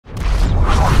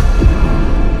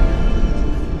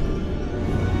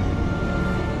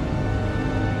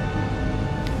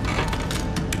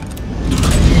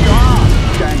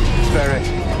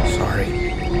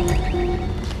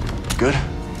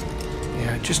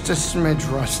just a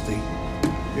smidge rusty.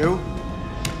 You?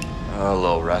 A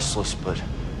little restless, but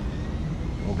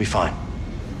we'll be fine.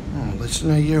 Oh, listen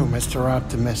to you, Mr.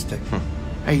 Optimistic.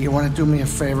 Hey, you want to do me a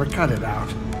favor? Cut it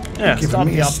out. Yeah, You're stop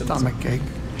giving me the a optimism. stomachache.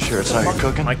 Sure it's not your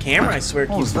cooking? My camera, I swear,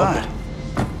 What keeps was that?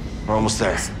 We're almost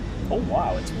there. Oh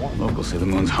wow, it's warm. Locals say the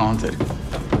moon's haunted.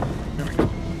 There we go.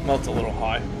 Well, it's a little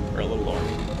high, or a little lower.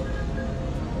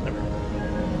 There we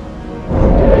go.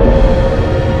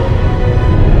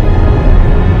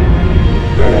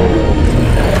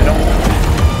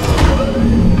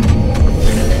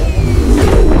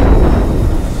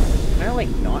 Can I like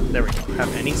not? There we go.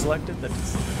 Have any selected?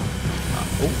 That's.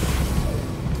 Oh.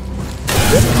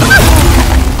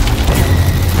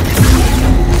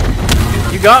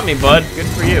 You got me, bud. Good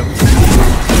for you.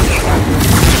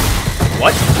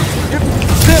 What?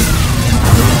 Zip!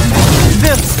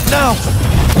 No!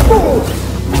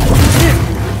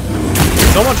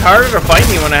 So much harder to fight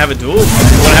me when I have a duel. When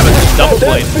I have a double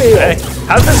blade. Hey,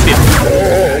 how's this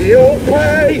feel? You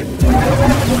okay?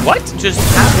 What just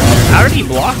happened? How did he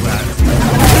block that?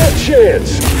 No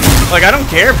chance. Like, I don't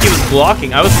care if he was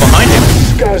blocking. I was behind him.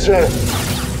 Gaza.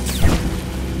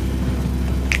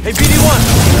 Hey, BD1!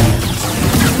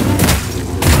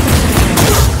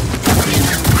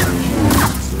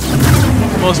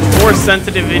 The most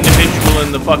force-sensitive individual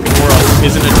in the fucking world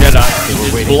isn't a Jedi. He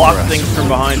just blocks things from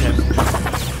behind him.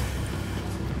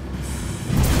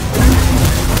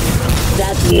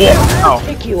 That's Wow. I'll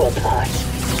pick you apart.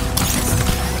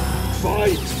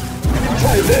 Fight.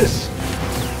 Try this.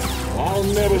 I'll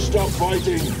never stop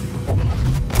fighting.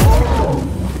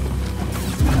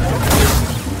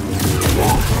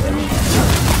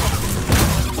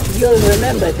 You'll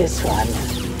remember this one.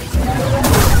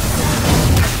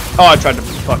 Oh, I tried to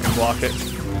fucking block it.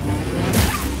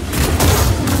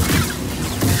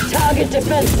 Target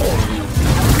defensive.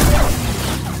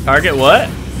 Target what?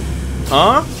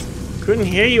 Huh? Couldn't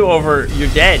hear you over. You're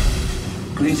dead.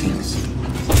 Greetings.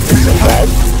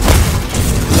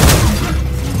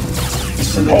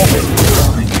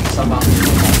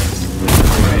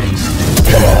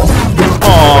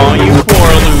 Oh, you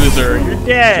poor loser. You're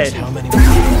dead.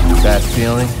 Bad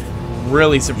feeling?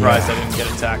 Really surprised I didn't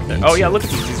get attacked there. Oh yeah, look at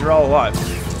these. These are all alive.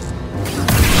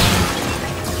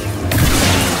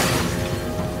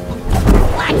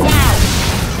 Watch out!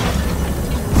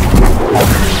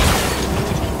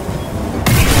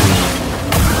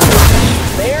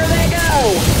 There they go!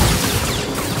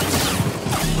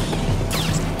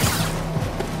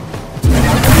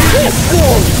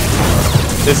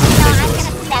 This is ridiculous.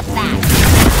 Step back.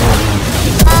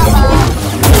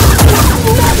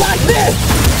 Not like this!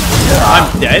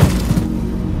 I'm dead.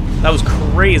 That was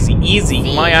crazy.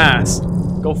 Easy. My ass.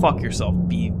 Go fuck yourself,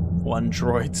 B1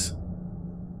 droids.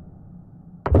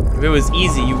 If it was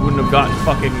easy, you wouldn't have gotten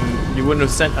fucking... You wouldn't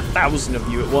have sent 1,000 of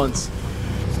you at once.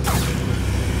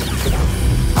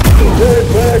 Turn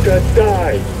back and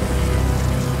die.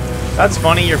 That's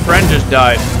funny, your friend just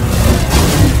died.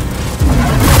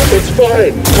 It's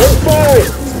fine. I'm fine.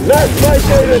 Not my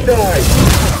day to die.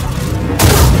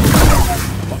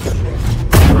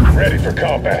 Ready for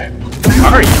combat.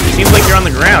 Alright, seems like you're on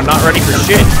the ground, not ready for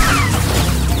shit.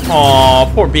 Aw,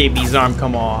 poor baby's arm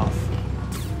come off.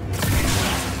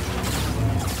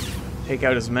 Take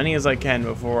out as many as I can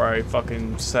before I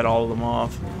fucking set all of them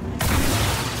off.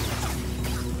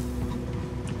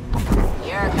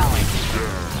 You're going.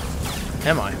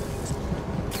 Am I?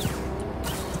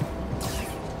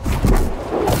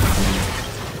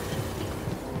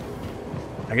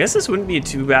 I guess this wouldn't be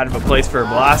too bad of a place for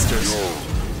blasters.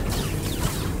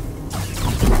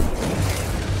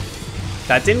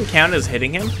 That didn't count as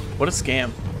hitting him? What a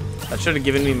scam. That should have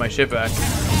given me my ship back.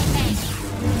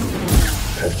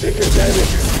 I've taken damage.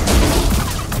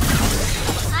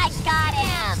 I got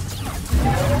him!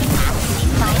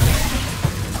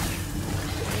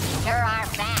 Sure are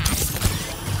fast.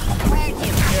 Where'd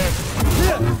you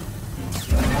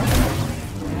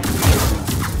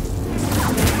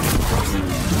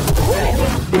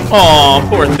Aw,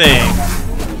 poor thing.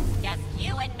 Just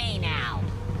you and me now.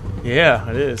 Yeah,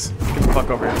 it is. Get the fuck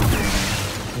over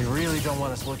here. You really don't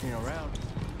want us looking around.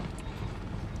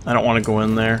 I don't want to go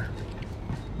in there.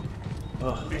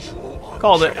 Ugh.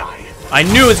 Called it. I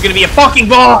knew it was gonna be a fucking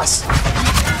boss!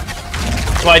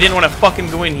 That's why I didn't want to fucking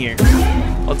go in here.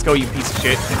 Let's go, you piece of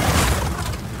shit.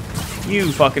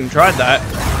 You fucking tried that.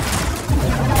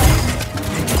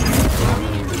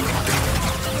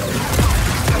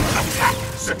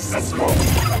 Successful.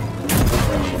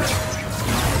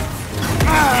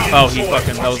 Oh, he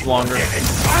fucking, that was longer.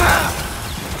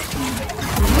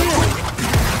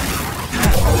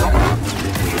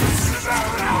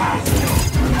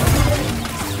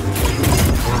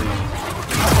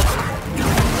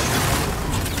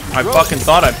 I fucking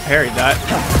thought I parried that.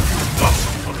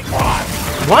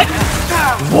 What?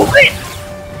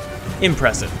 What?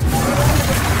 Impressive.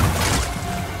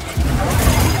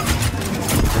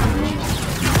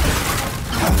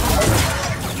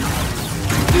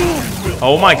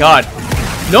 Oh my god.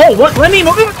 No, what? Let me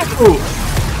move.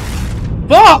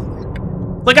 Fuck!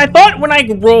 Like, I thought when I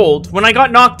rolled, when I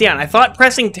got knocked down, I thought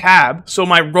pressing tab, so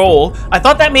my roll, I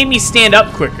thought that made me stand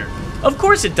up quicker. Of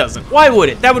course it doesn't. Why would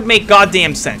it? That would make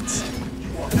goddamn sense.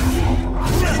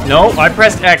 No, I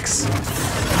pressed X.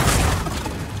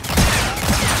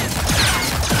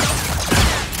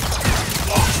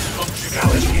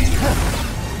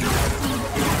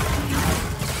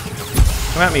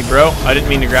 Come at me, bro. I didn't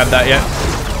mean to grab that yet.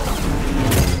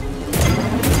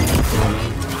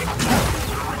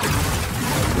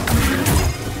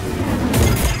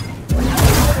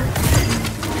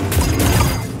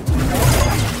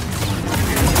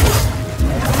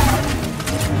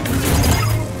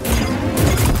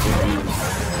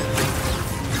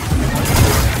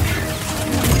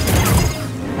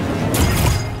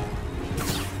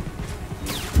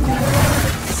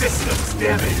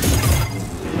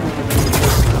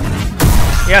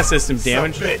 Yeah, system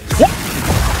damage.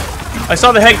 I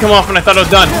saw the head come off and I thought I was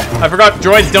done. I forgot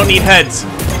droids don't need heads.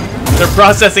 Their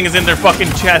processing is in their fucking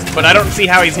chest, but I don't see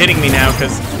how he's hitting me now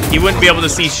because he wouldn't be able to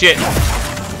see shit.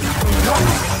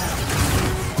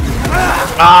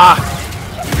 Ah!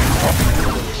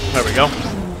 There we go.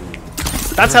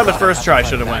 That's how the first try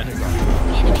should have went.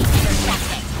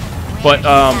 But,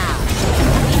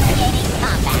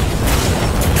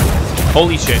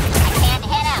 holy shit.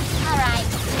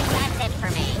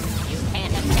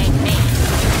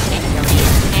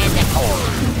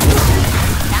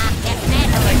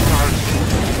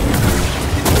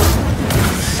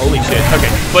 Holy shit,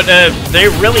 okay. But, they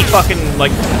really fucking,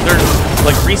 like, they're,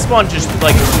 like, Respawn just,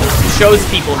 like, shows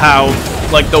people how,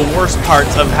 like, the worst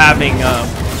parts of having,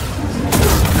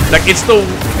 like, it's the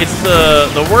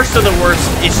worst of the worst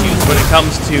issues when it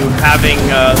comes to having,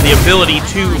 the ability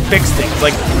to fix things.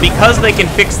 Like, because they can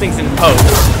fix things in post,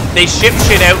 they ship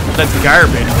shit out that's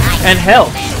garbage. And hell,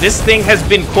 this thing has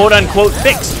been quote-unquote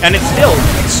fixed, and it's still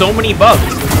so many bugs.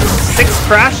 6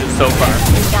 crashes so far.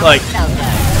 Like,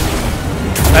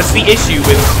 that's the issue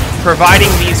with providing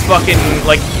these fucking,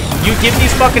 like, you give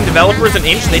these fucking developers an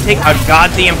inch, they take a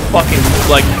goddamn fucking,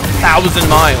 like, 1,000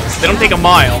 miles. They don't take a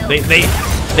mile. They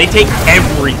take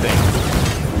everything.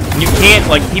 You can't,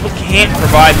 like, people can't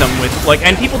provide them with, like,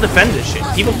 and people defend this shit.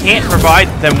 People can't provide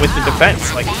them with the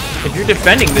defense. Like, if you're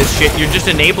defending this shit, you're just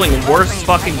enabling worse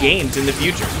fucking games in the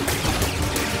future.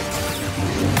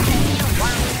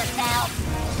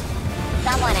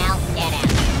 Someone else get him.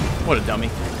 What a dummy.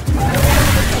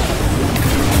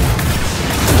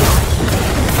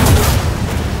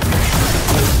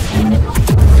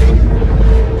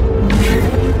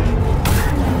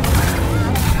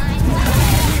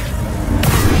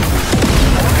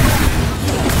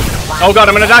 Oh god,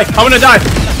 I'm gonna die! I'm gonna die!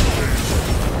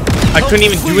 I couldn't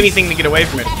even do anything to get away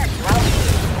from it.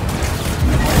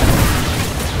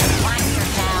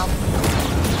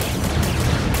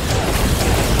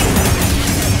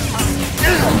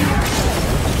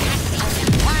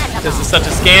 This is such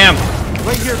a scam.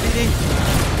 Right here, BD.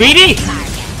 BD!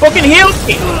 Fucking heal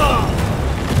me!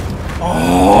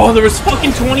 Oh, there was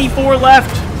fucking 24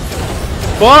 left.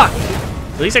 Fuck!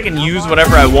 At least I can use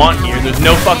whatever I want here. There's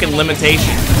no fucking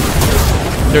limitation.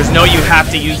 There's no you have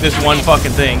to use this one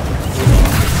fucking thing. Move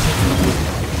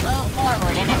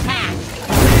forward and attack.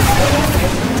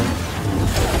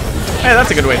 Hey,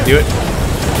 that's a good way to do it.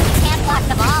 Can't block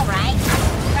them all, right?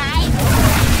 Right?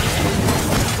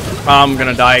 I'm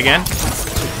gonna die again.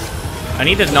 I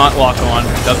need to not lock on.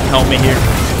 It doesn't help me here.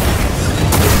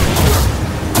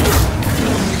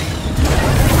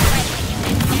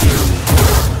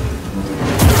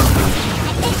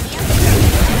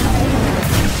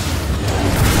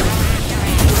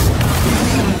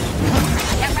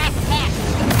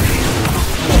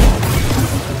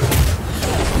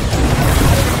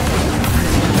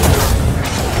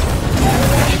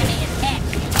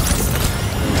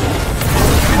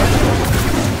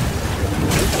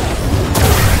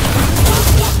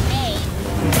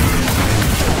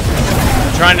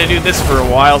 Trying to do this for a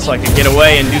while so I can get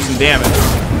away and do some damage.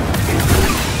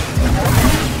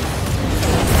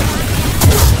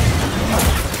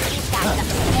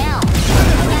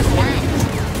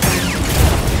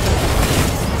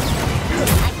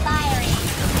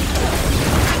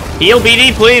 Heal,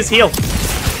 BD, please, heal.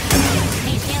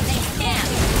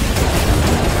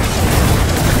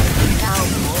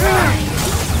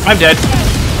 I'm dead.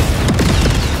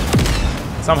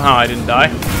 Somehow I didn't die.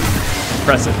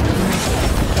 Press it.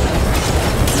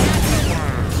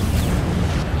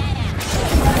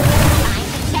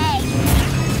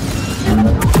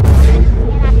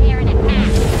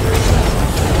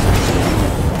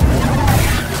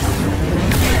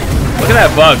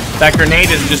 Yeah, bug. That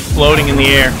grenade is just floating in the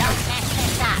air.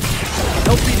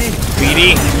 Help BD.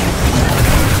 BD.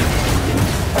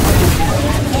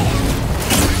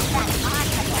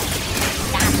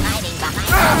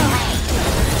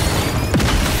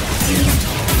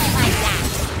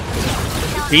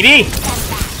 BD.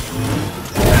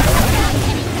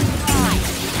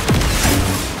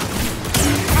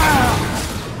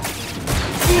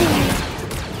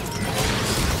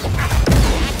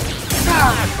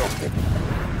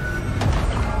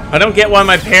 I don't get why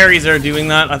my parries are doing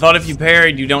that. I thought if you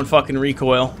parried, you don't fucking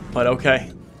recoil. But okay.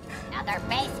 Another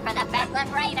base for the Bedlam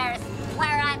Raiders.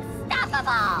 We're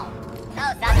unstoppable.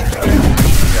 Those others.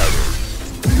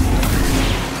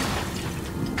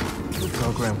 Who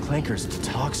programmed clankers to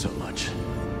talk so much?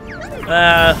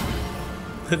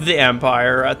 The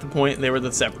Empire. At the point, they were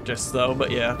the Separatists, though.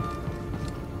 But yeah.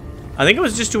 I think it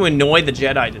was just to annoy the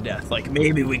Jedi to death. Like,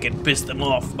 maybe we can piss them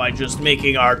off by just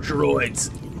making our droids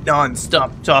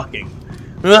non-stop talking.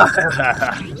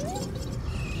 I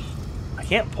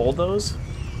can't pull those?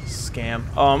 Scam.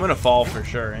 Oh, I'm gonna fall for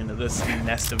sure into this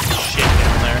nest of shit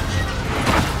down there.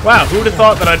 Wow, who would have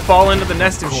thought that I'd fall into the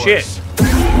nest of shit?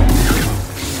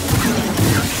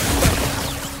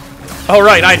 Oh,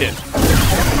 right, I did.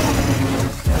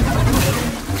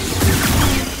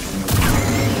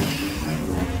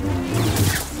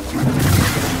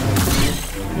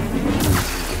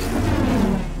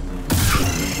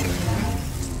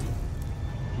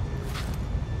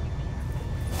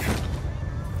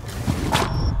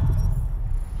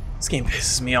 This game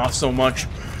pisses me off so much.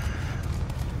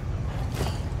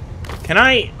 Can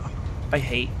I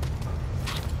hate.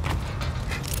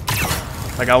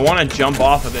 Like, I want to jump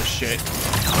off of this shit.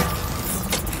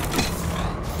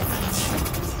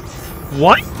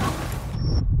 What?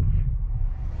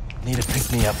 Need to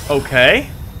pick me up. Okay.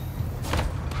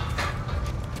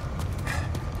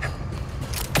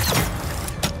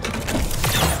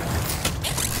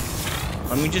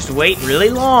 Let me just wait really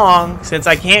long, since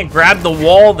I can't grab the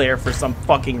wall there for some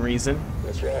fucking reason.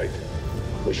 That's right.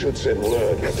 We should send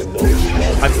word, let them know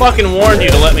it's I fucking warned you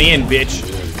to let me in, bitch.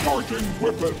 Charging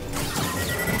weapon.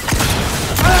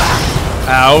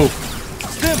 Ow.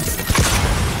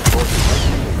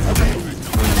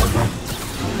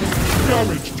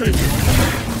 Damage taken.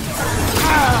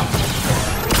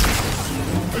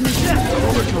 Initiate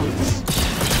monitors.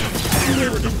 They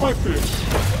were deflected.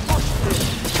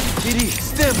 BD,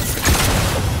 stim!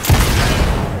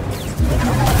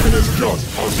 It is just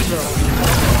us now.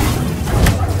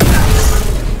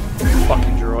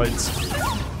 Fucking droids.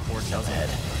 Wartail's head.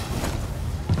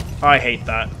 I hate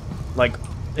that. Like,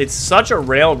 it's such a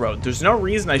railroad. There's no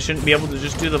reason I shouldn't be able to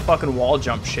just do the fucking wall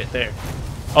jump shit there.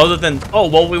 Other than, oh,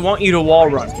 well, we want you to wall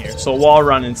run here, so wall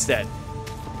run instead.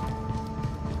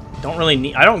 Don't really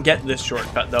need, I don't get this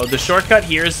shortcut, though. The shortcut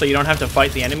here is so you don't have to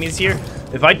fight the enemies here.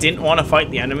 If I didn't want to fight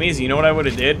the enemies, you know what I would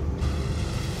have did?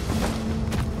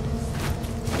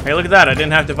 Hey, look at that. I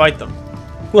didn't have to fight them.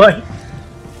 What?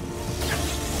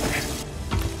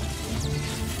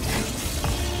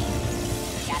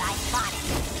 Jedi spotted.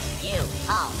 You,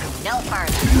 halt. No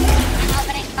further.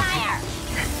 Opening fire.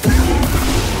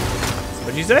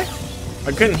 What'd you say?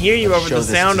 I couldn't hear you over Show the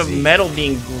this sound of disease. metal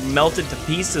being melted to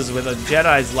pieces with a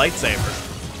Jedi's lightsaber.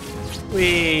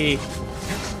 Whee!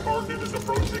 Target is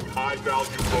approaching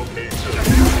high-value location.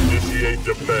 Initiate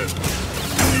defense.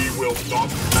 We will not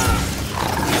pass.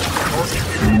 Target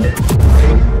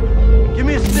unique. Give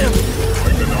me a stim! I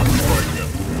cannot strike him.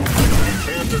 He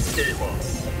can't escape us.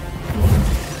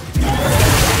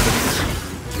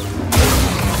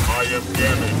 I am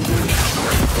damaged.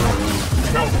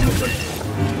 Calculating.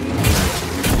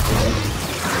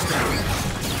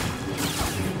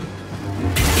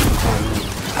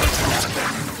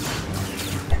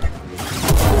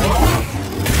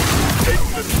 Take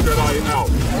this Jedi out.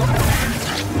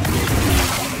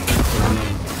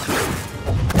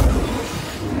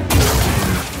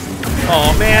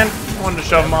 Oh man, I wanted to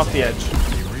shove him off the edge.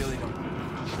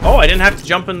 Oh, I didn't have to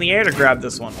jump in the air to grab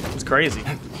this one. It's crazy.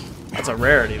 That's a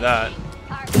rarity, that.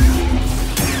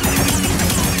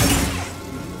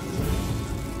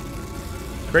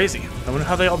 Crazy. I wonder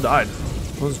how they all died.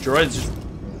 Those droids just...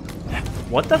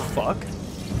 What the fuck?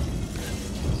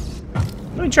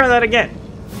 Let me try that again.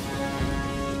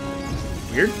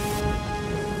 Weird.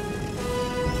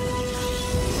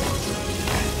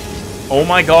 Oh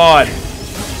my god.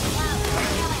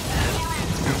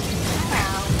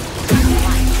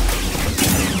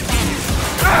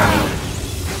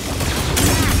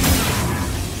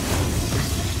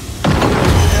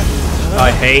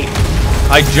 I hate.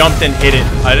 I jumped and hit it.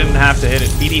 I didn't have to hit it.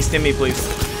 BD stimmy, please.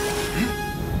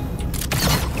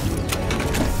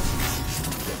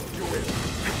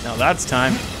 Now that's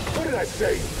time. What did I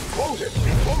say? Close it!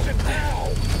 Close it now!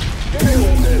 Deal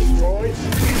with this, droids!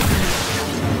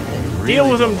 Deal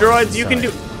with them, droids. You can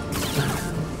do.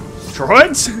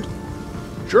 Droids?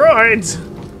 Droids!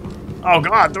 Oh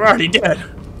god, they're already dead.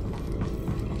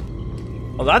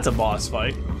 Well, that's a boss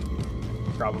fight.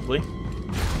 Probably.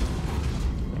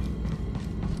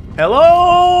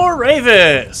 Hello,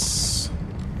 Ravis!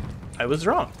 I was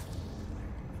wrong.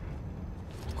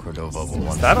 Cordova will Is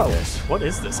want that to a... see this. What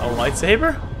is this? A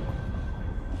lightsaber?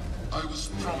 I was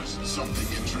promised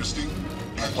something interesting.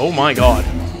 and Oh my god.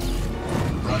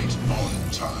 Right on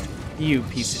time. You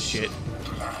piece of shit.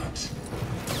 Glad.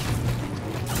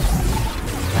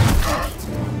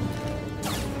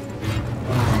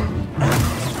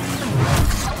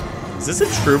 Is this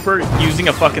a trooper using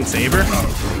a fucking saber?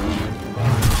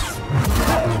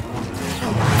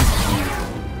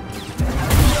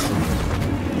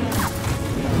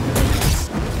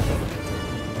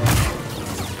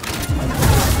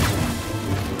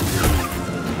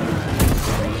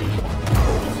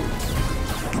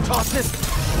 Toss this.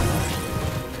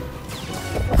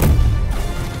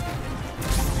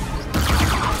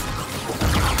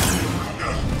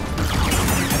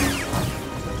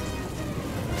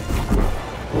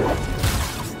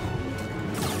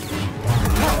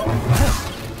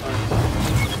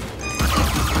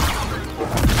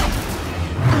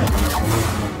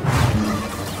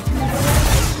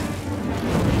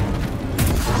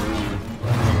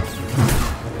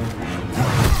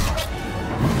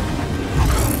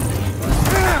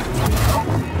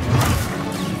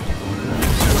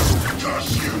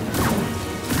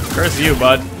 Curse you,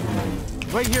 bud.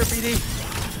 Right here, BD.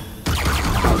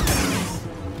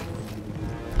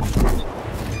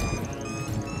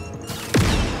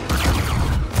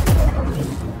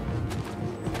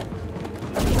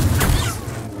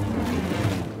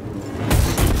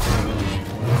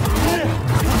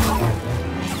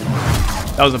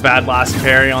 That was a bad last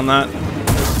parry on that.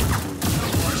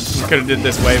 Could have did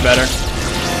this way better.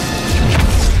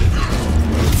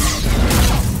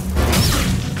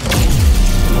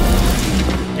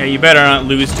 Yeah, you better not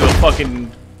lose to a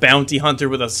fucking bounty hunter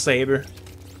with a saber.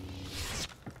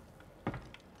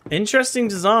 Interesting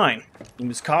design. He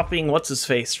was copying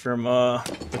what's-his-face from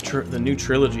the new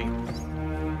trilogy.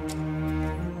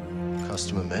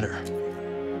 Custom emitter.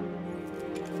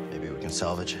 Maybe we can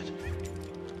salvage it.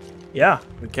 Yeah,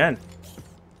 we can.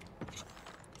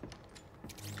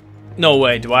 No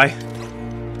way, do I?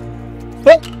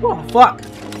 Oh, fuck.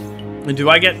 And do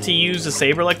I get to use a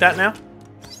saber like that now?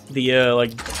 The,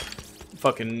 like,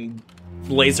 fucking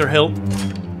laser hilt?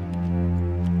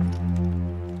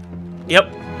 Yep.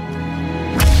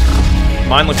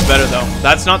 Mine looks better, though.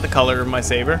 That's not the color of my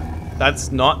saber.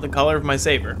 That's not the color of my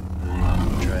saber.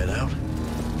 Try it out.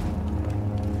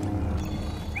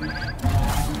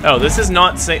 Oh, this is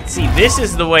not... See, this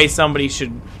is the way somebody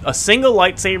should... A single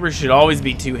lightsaber should always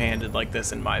be two-handed like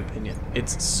this, in my opinion.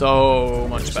 It's so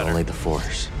much There's better. only the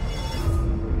Force.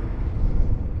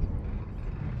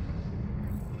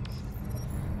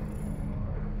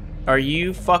 Are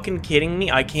you fucking kidding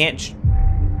me? I can't...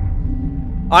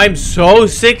 I'm so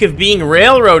sick of being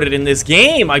railroaded in this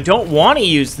game. I don't want to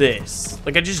use this.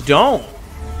 Like, I just don't.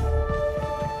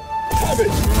 Have it!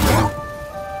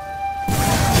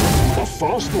 A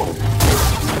fast one.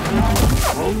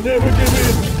 I'll never give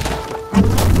in.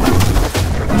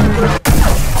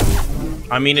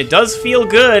 I mean, it does feel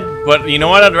good, but you know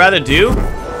what I'd rather do?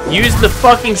 Use the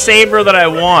fucking saber that I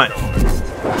want.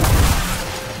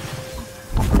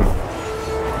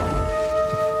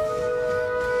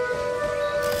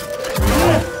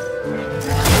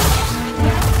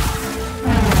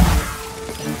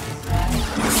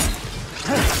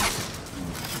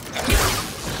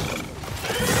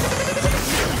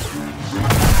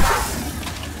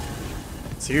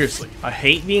 Seriously, I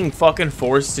hate being fucking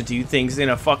forced to do things in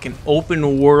a fucking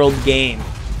open world game.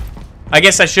 I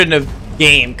guess I shouldn't have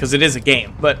game, because it is a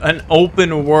game, but an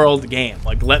open world game.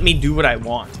 Like, let me do what I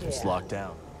want. It's locked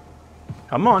down.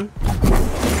 Come on.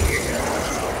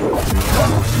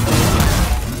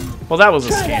 Well, that was a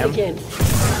Try that scam. again.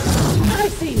 I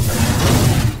see.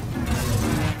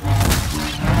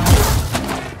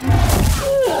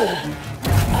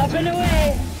 Up and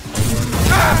away.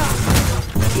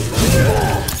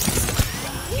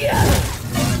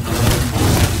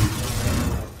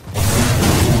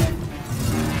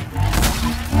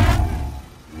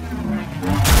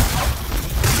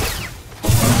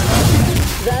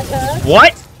 That hurt?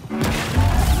 What?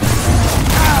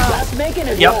 That's making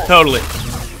it Yep, hurt. totally.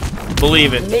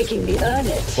 Believe it. Making me earn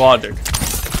it. Water.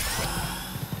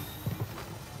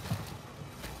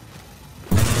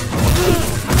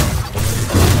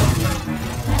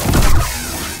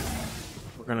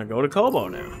 gonna go to Kobo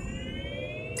now.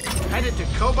 Headed to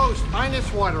Kobo's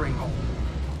finest watering hole.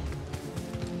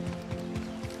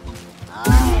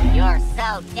 Oh, you're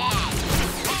so dead.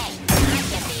 Hey, I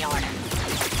give the order.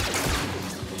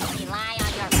 Rely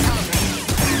on your programming.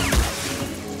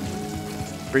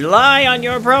 Rely on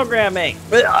your programming.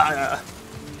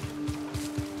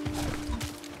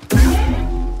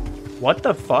 What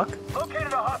the fuck?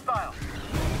 Located a hostile.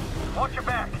 Watch your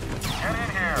back. Get in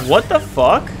here. What the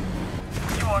fuck?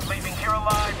 You aren't leaving here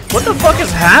alive. What the fuck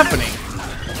is happening?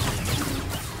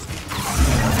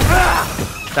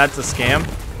 That's a scam.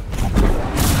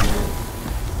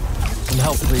 Some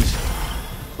help, please.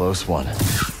 Close one.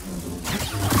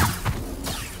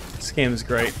 This game's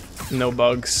great. No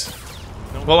bugs.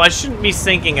 Well, I shouldn't be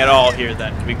sinking at all here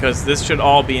then, because this should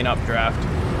all be an updraft.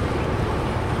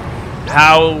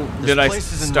 How did I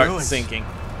start sinking?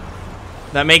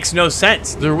 That makes no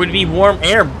sense. There would be warm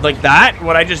air like that,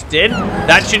 what I just did.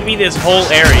 That should be this whole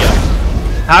area.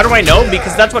 How do I know?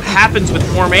 Because that's what happens with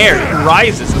warm air. It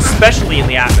rises, especially in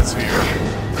the atmosphere.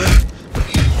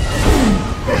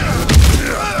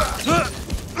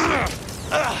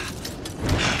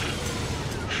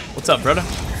 What's up, brother?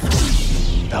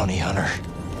 Bounty hunter.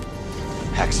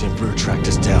 Haxian Brood tracked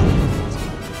us down.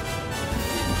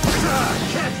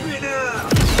 Catch me now.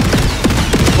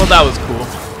 Well, that was cool.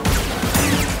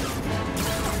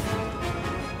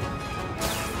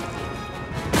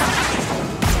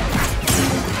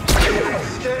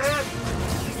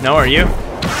 No, are you?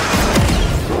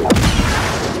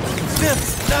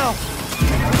 No.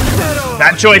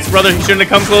 Bad choice, brother. You shouldn't have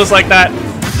come close like that.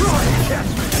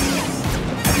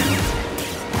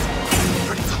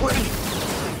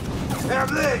 Have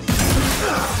this.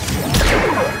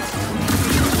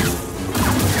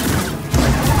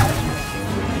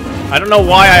 I don't know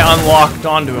why I unlocked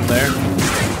onto him there.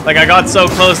 Like, I got so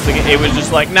close to it was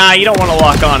just like, nah, you don't want to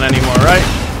lock on anymore, right?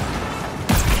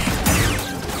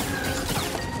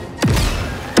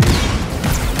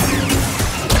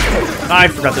 I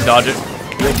forgot to dodge it.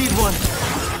 I need one.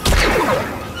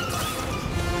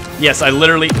 Yes, I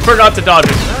literally forgot to dodge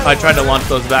it. I tried to launch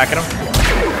those back at him.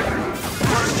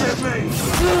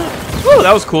 Woo,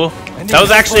 that was cool. That was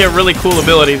actually a really cool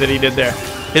ability that he did there.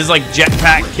 His, like,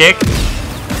 jetpack kick.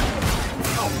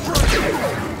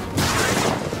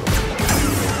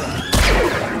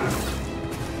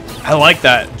 I like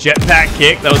that. Jetpack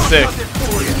kick. That was sick.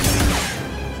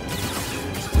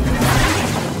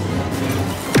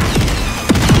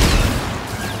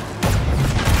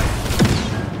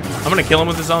 I'm gonna kill him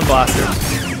with his own blaster.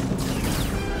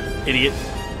 Idiot.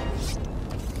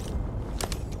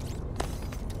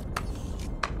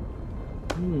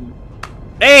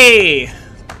 Hey!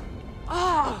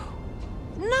 Oh,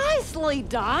 nicely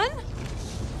done.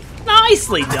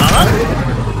 Nicely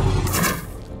done.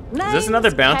 Is this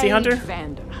another bounty hunter?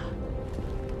 Vander.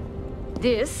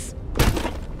 This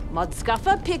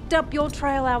Mudscuffer picked up your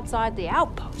trail outside the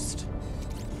outpost.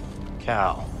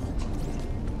 Cal.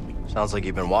 Sounds like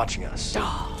you've been watching us.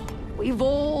 We've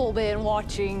all been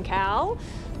watching, Cal.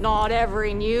 Not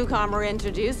every newcomer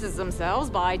introduces themselves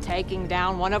by taking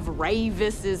down one of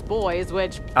Ravis's boys,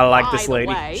 which, I like by this the lady.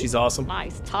 way, She's awesome.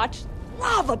 Nice touch.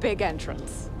 Love a big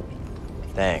entrance.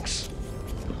 Thanks.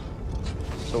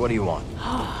 So what do you want?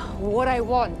 What I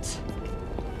want,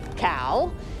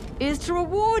 Cal, is to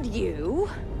reward you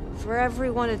for every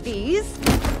one of these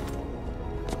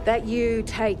that you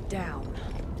take down.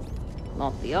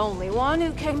 Not the only one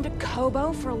who came to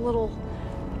Kobo for a little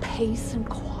peace and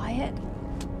quiet.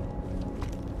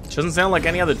 She doesn't sound like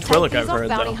any other Twi'lek I've heard,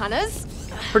 bounty though. hunters,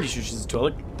 Pretty sure she's a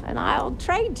Twi'lek. and I'll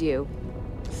trade you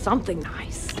something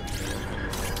nice.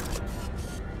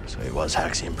 So he was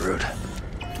Haxian Brood.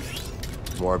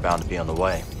 More bound to be on the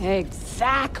way.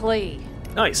 Exactly.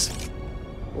 Nice.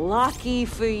 Lucky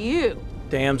for you.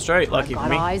 Damn straight. Lucky for Got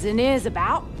me. eyes and ears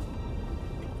about.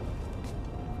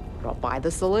 Drop by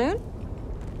the saloon.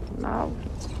 I'll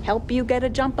help you get a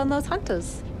jump on those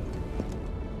hunters.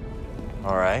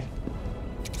 All right.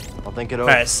 I'll think it over.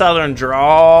 Alright, southern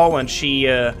drawl when she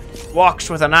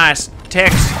walks with a nice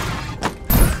text.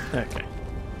 Okay.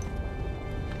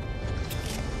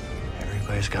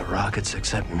 Everybody's got rockets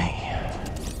except me.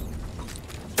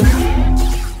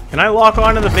 Can I lock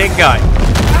on to the big guy?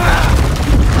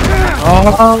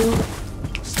 Oh.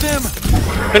 Stim.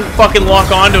 Couldn't fucking lock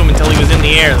onto him until he was in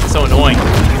the air. That's so annoying.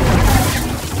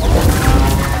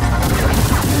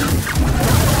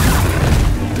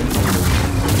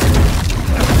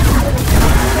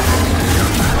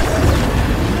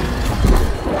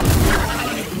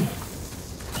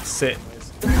 Sit.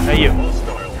 Hey, you.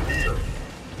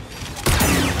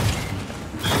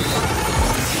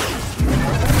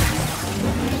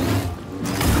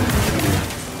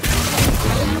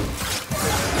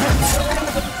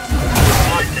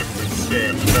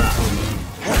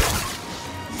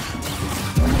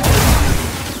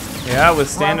 Yeah,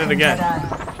 withstand it again.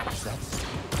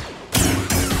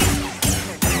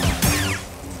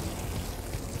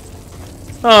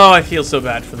 Oh, I feel so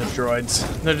bad for the droids.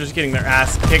 They're just getting their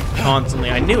ass kicked constantly.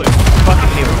 I knew it.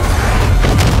 Fucking knew it.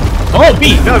 Oh,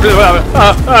 beast!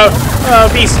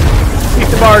 Beast! Keep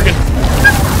the bargain.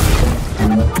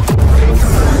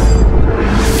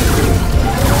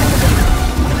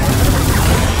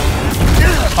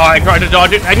 Oh, I tried to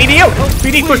dodge it. I need you!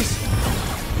 BD, quick!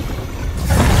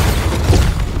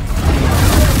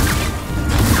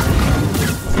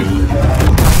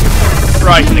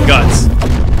 Right in the guts.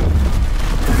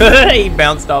 He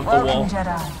bounced off the wall.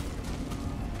 Jedi.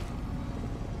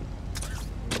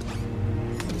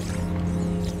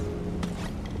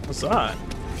 What's that?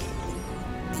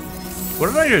 What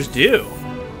did I just do?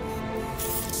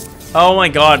 Oh my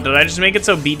god, did I just make it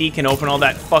so BD can open all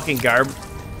that fucking garb?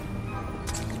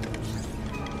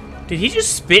 Did he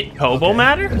just spit Kobo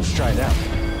matter? Let's try it out.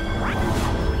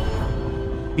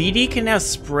 BD can now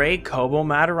spray Kobo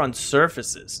matter on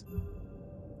surfaces.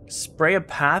 Spray a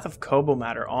path of Kobo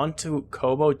matter onto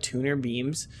Kobo tuner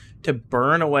beams to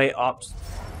burn away obstacles.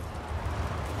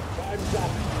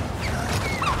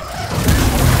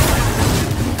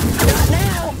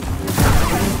 Now!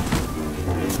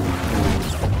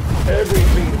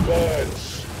 Everything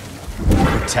burns.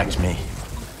 Protect me.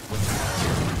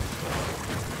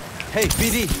 Hey,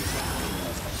 BD.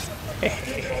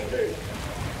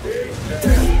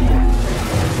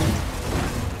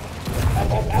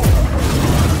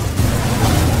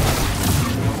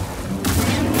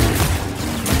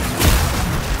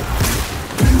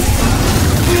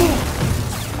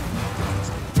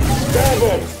 Stab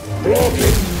him! Block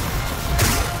it!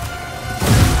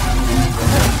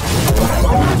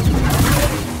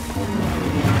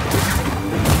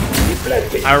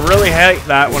 I really hate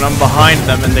that when I'm behind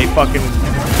them and they fucking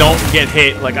don't get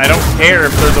hit. Like, I don't care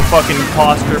if there's a fucking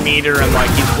posture meter and like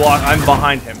he's blocked. I'm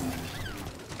behind him.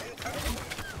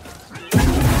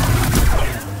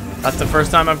 That's the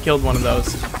first time I've killed one of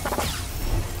those.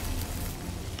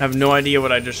 I have no idea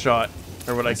what I just shot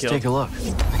or what I killed. Take a look.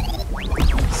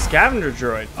 Scavenger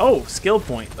droid. Oh, skill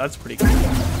point. That's pretty cool.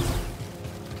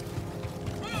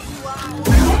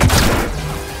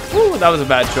 Ooh, that was a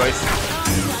bad choice.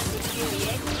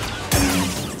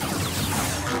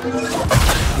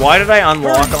 Why did I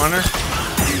unlock on her?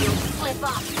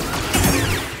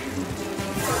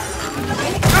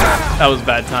 That was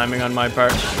bad timing on my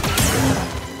part.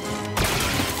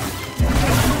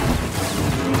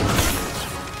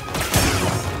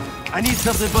 I need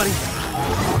something, buddy.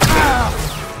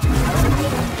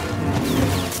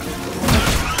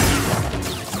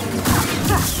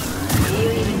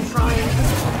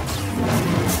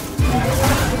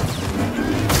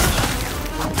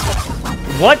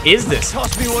 What is this?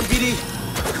 Toss me one, BD.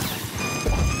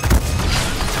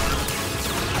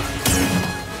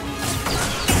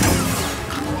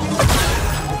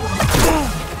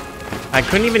 I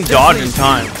couldn't even dodge in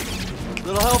time.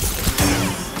 Little help.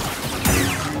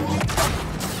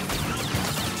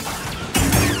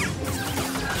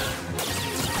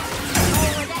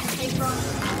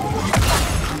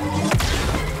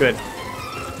 Good.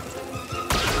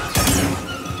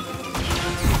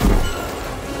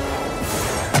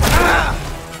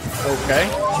 Okay.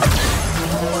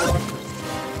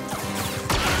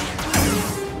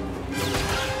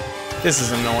 This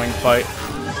is an annoying fight.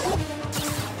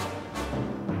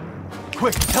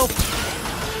 Quick, help!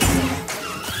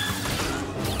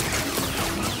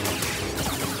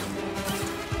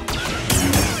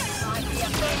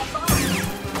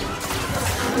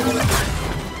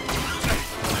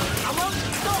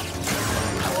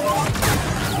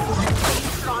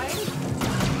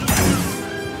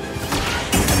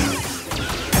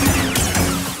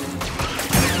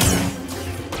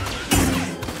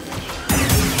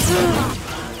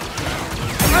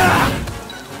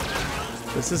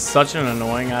 This is such an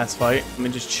annoying ass fight. Let me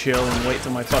just chill and wait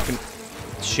till my fucking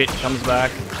shit comes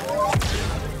back.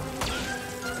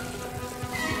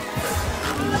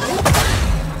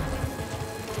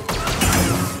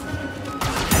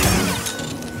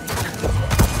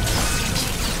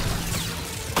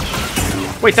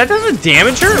 Wait, that doesn't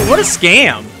damage her? What a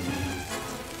scam!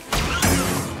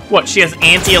 What, she has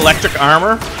anti-electric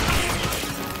armor?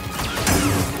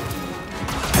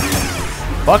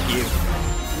 Fuck you.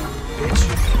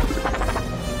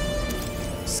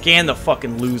 Scan the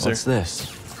fucking loser. What's this?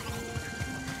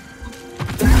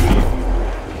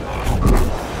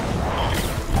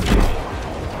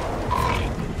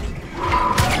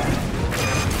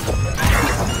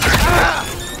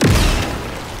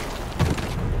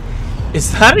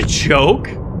 Is that a joke?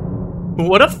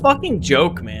 What a fucking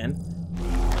joke, man.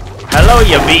 Hello,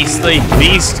 you beastly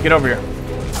beast. Get over here.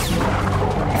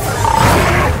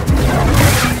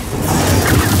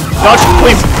 Dodge,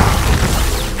 please.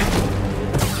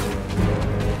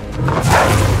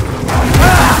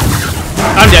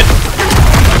 I'm dead.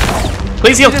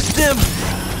 Please heal.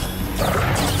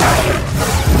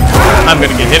 I'm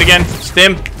gonna get hit again.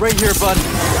 Stim. Right here, bud.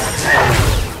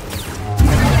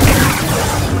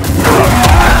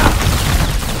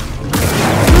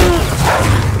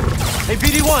 Hey,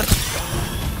 BD1.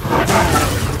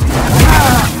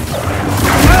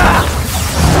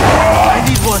 I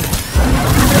need one.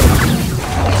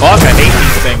 Fuck, I hate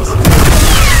these things.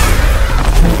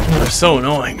 They're so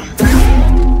annoying.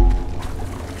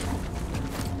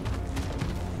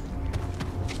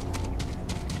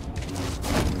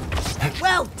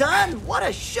 Well done! What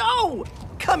a show!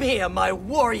 Come here, my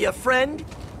warrior friend.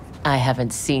 I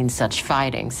haven't seen such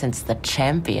fighting since the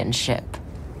championship.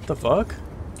 What the fuck?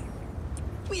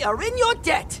 We are in your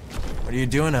debt. What are you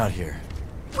doing out here?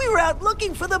 We were out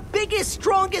looking for the biggest,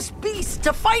 strongest beasts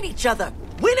to fight each other.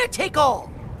 Winner take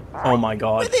all. Oh my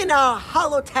god. Within our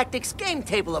Holotactics game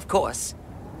table, of course.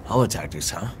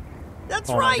 Holotactics, huh? That's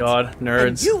Oh right. my god, nerds.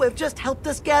 And you have just helped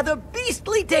us gather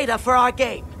beastly data for our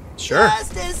game. Sure.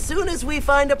 Just as soon as we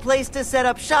find a place to set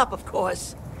up shop, of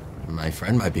course. My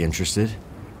friend might be interested.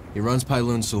 He runs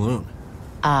Pyloon Saloon.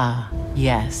 Ah,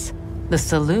 yes. The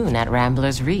saloon at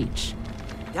Rambler's Reach.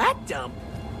 That dumb?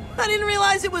 I didn't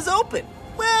realize it was open.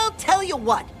 Well, tell you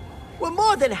what. We're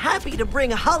more than happy to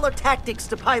bring Holotactics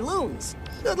to Pyloons.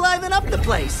 Could liven up the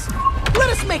place. Let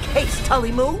us make haste,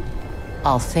 Tully Moo.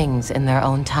 All things in their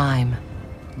own time.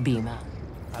 Bima.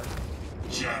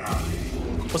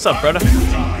 What's up, brother?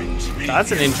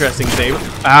 That's an interesting save.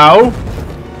 Ow!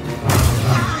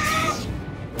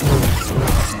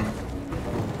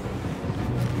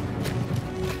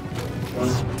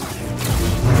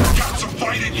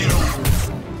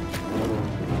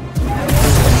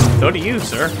 So do you,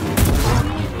 sir.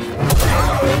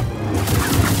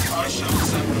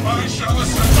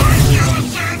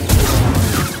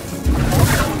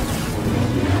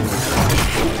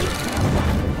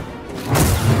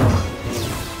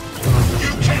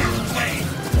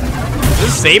 Is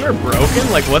this saber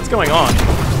broken? Like, what's going on?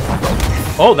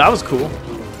 Oh, that was cool.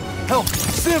 Help!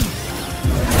 Sim!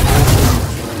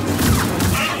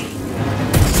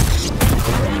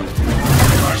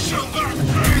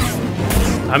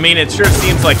 I mean, it sure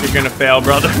seems like you're gonna fail,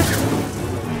 brother.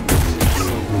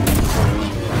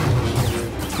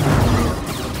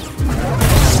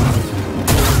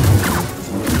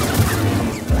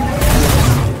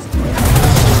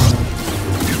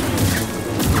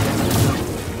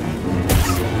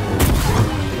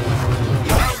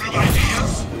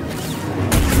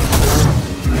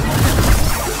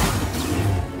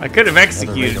 I could have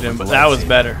executed him, but that was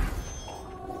better.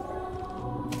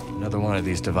 Another one of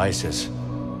these devices.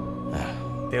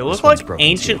 They look like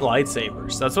ancient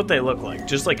lightsabers. That's what they look like.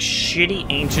 Just like shitty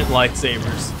ancient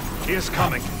lightsabers. He is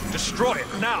coming. Destroy it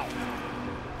now.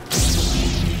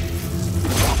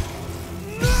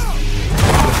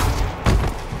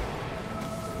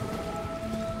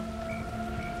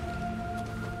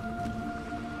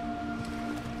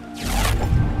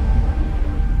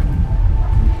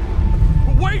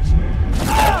 Wait!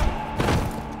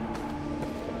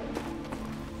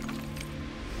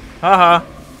 Haha.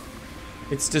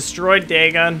 It's destroyed,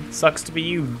 Dagon. Sucks to be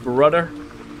you, brother.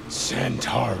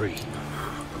 Centauri.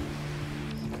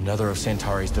 Another of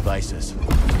Centauri's devices.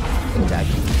 Dad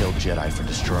killed Jedi for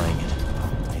destroying it.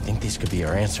 I think these could be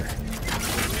our answer.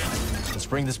 Let's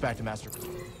bring this back to Master.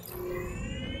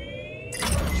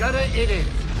 Jedi it is.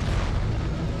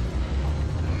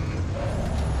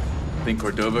 Think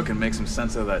Cordova can make some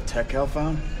sense of that tech Cal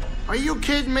found? Are you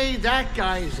kidding me? That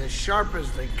guy is as sharp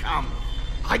as they come.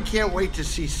 I can't wait to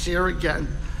see Seer again.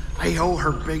 I owe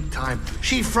her big time.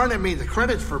 She fronted me the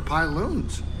credits for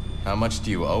Pyloons. How much do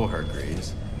you owe her,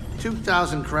 Grease?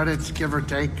 2,000 credits, give or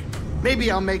take. Maybe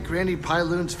I'll make Granny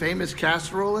Pyloon's famous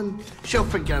casserole and she'll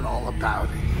forget all about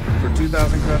it. For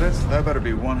 2,000 credits? That better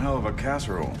be one hell of a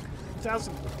casserole.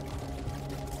 2,000.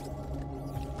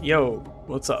 Yo,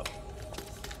 what's up?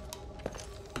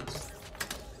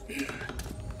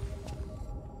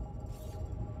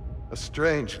 A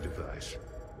strange device.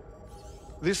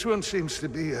 This one seems to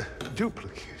be a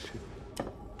duplicate.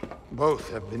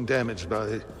 Both have been damaged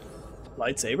by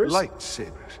lightsabers?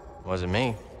 Lightsabers. Wasn't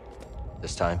me.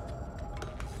 This time.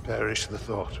 Perish the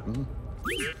thought.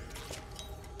 You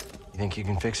think you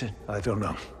can fix it? I don't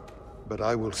know. But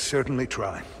I will certainly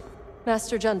try.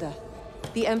 Master Junda,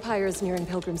 the Empire is nearing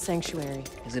Pilgrim Sanctuary.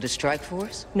 Is it a strike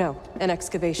force? No, an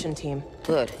excavation team.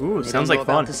 Good. Ooh, They sounds don't like know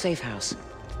about fun. the safe house.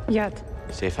 Yet.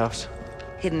 Safe house?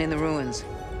 Hidden in the ruins.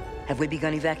 Have we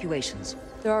begun evacuations?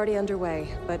 They're already underway,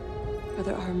 but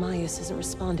Brother Armias isn't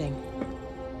responding.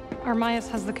 Armias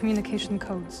has the communication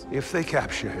codes. If they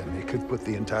capture him, it could put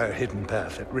the entire hidden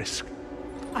path at risk.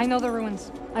 I know the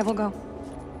ruins. I will go.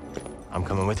 I'm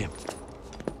coming with you.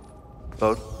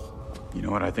 Boat? You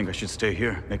know what? I think I should stay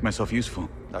here. Make myself useful.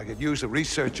 I could use a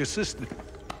research assistant.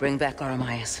 Bring back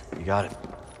Armias. You got it.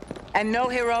 And no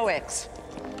heroics.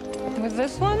 With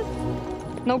this one?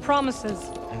 No promises.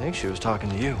 I think she was talking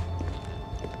to you.